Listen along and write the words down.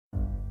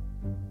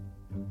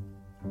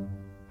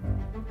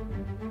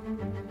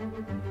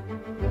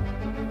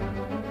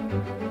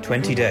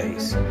20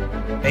 days.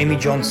 Amy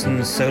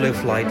Johnson's solo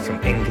flight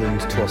from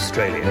England to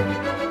Australia.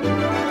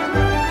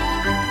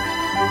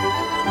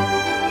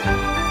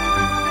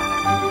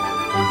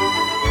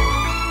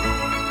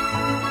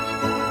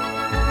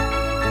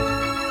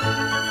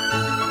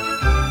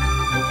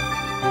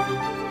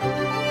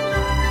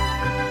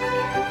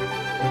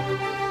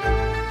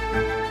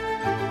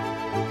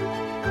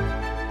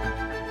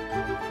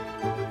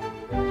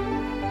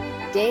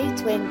 Day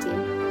 20,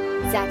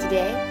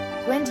 Saturday,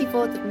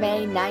 24th of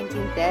May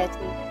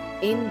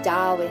 1930, in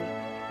Darwin.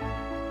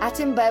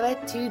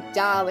 Attenborough to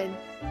Darwin.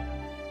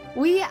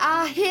 We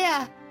are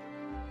here!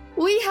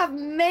 We have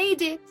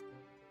made it!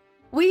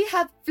 We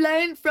have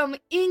flown from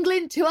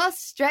England to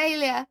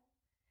Australia.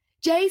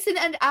 Jason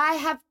and I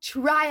have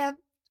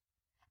triumphed.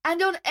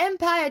 And on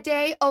Empire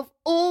Day of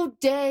all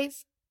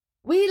days,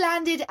 we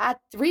landed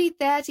at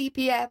 3:30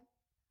 p.m.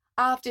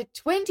 after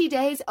 20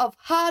 days of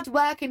hard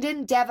work and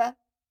endeavour.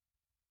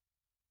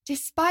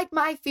 Despite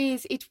my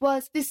fears, it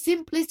was the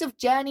simplest of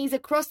journeys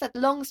across that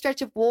long stretch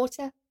of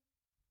water.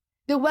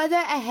 The weather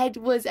ahead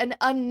was an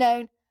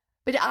unknown,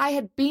 but I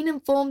had been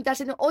informed that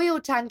an oil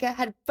tanker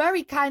had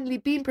very kindly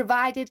been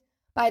provided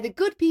by the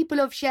good people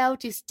of Shell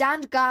to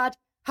stand guard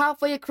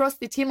halfway across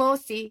the Timor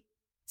Sea.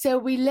 So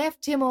we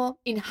left Timor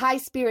in high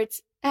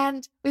spirits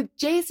and, with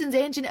Jason's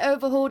engine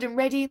overhauled and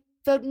ready,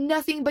 felt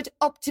nothing but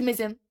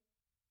optimism.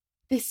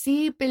 The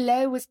sea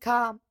below was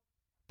calm,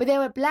 but there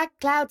were black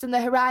clouds on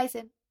the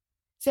horizon.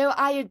 So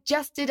I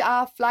adjusted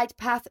our flight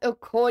path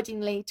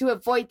accordingly to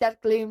avoid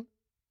that gloom.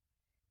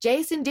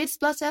 Jason did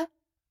splutter,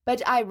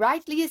 but I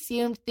rightly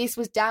assumed this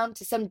was down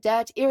to some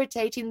dirt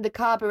irritating the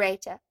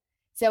carburetor,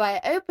 so I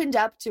opened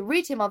up to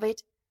rid him of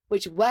it,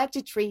 which worked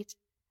a treat,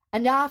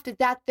 and after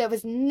that there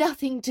was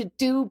nothing to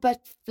do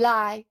but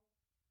fly.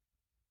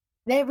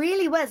 There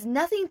really was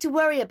nothing to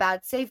worry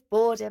about save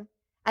boredom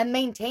and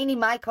maintaining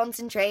my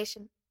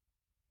concentration.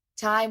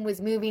 Time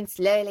was moving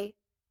slowly,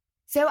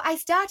 so I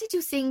started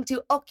to sing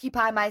to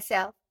occupy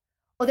myself,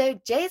 although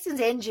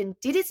Jason's engine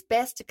did its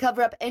best to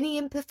cover up any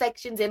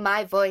imperfections in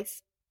my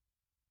voice.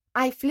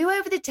 I flew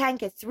over the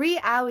tanker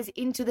 3 hours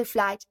into the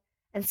flight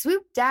and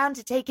swooped down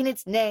to take in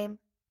its name,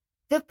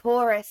 the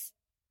Porus.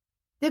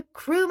 The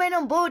crewmen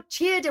on board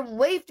cheered and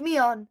waved me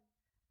on.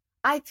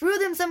 I threw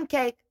them some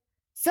cake,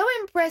 so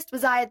impressed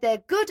was I at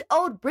their good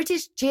old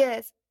British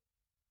cheers.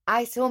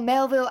 I saw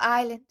Melville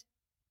Island,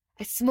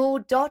 a small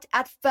dot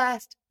at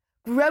first,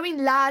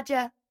 growing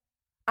larger.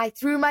 I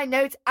threw my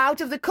notes out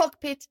of the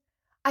cockpit.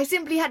 I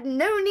simply had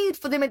no need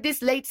for them at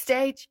this late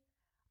stage.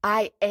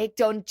 I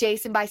egged on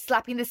Jason by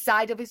slapping the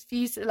side of his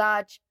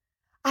fuselage.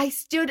 I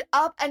stood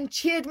up and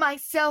cheered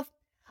myself.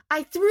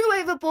 I threw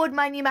overboard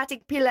my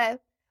pneumatic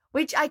pillow,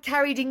 which I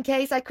carried in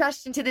case I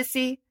crashed into the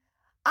sea.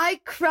 I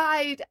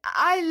cried,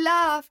 I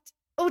laughed,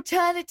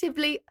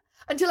 alternatively,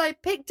 until I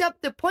picked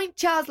up the Point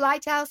Charles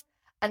Lighthouse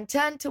and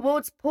turned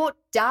towards Port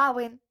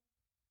Darwin.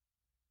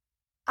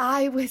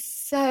 I was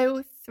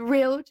so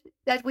thrilled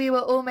that we were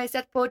almost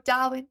at Port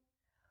Darwin,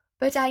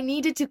 but I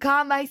needed to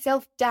calm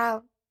myself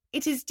down.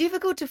 It is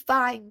difficult to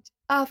find,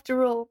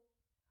 after all.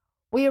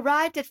 We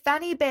arrived at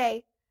Fanny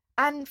Bay,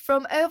 and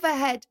from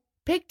overhead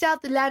picked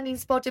out the landing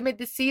spot amid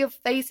the sea of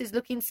faces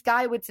looking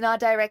skywards in our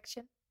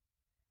direction.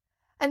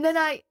 And then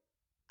I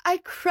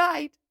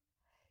cried,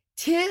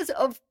 tears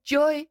of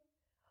joy,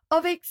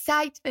 of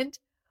excitement,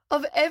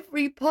 of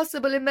every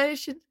possible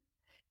emotion.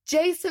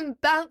 Jason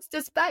bounced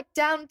us back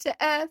down to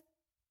earth.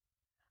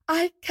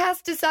 I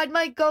cast aside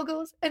my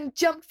goggles and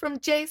jumped from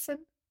Jason.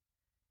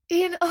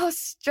 In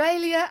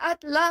Australia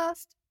at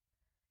last.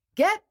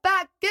 Get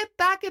back,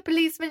 a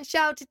policeman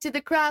shouted to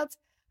the crowds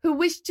who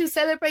wished to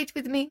celebrate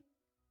with me.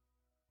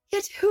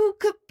 Yet who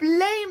could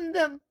blame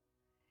them?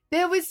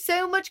 There was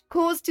so much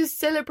cause to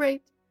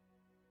celebrate.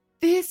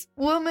 This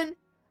woman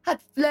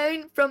had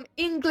flown from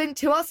England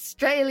to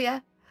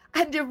Australia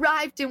and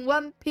arrived in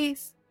one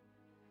piece.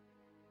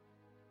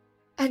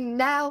 And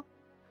now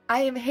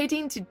I am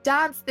heading to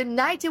dance the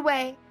night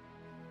away.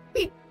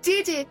 We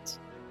did it!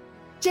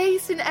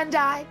 Jason and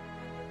I.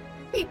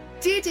 We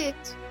did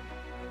it!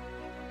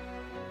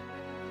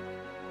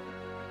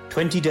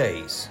 20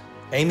 days.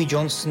 Amy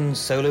Johnson's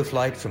solo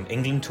flight from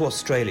England to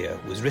Australia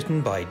was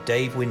written by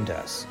Dave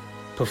Windass,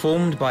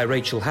 performed by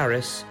Rachel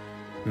Harris,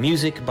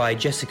 music by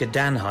Jessica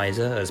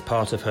Danheiser as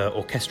part of her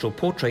Orchestral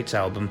Portraits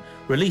album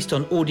released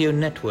on Audio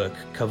Network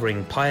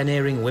covering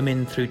pioneering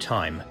women through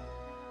time.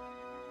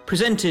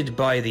 Presented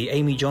by the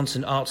Amy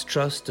Johnson Arts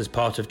Trust as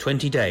part of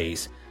 20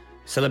 Days,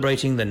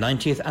 celebrating the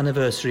 90th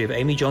anniversary of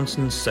Amy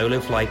Johnson's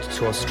solo flight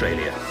to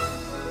Australia.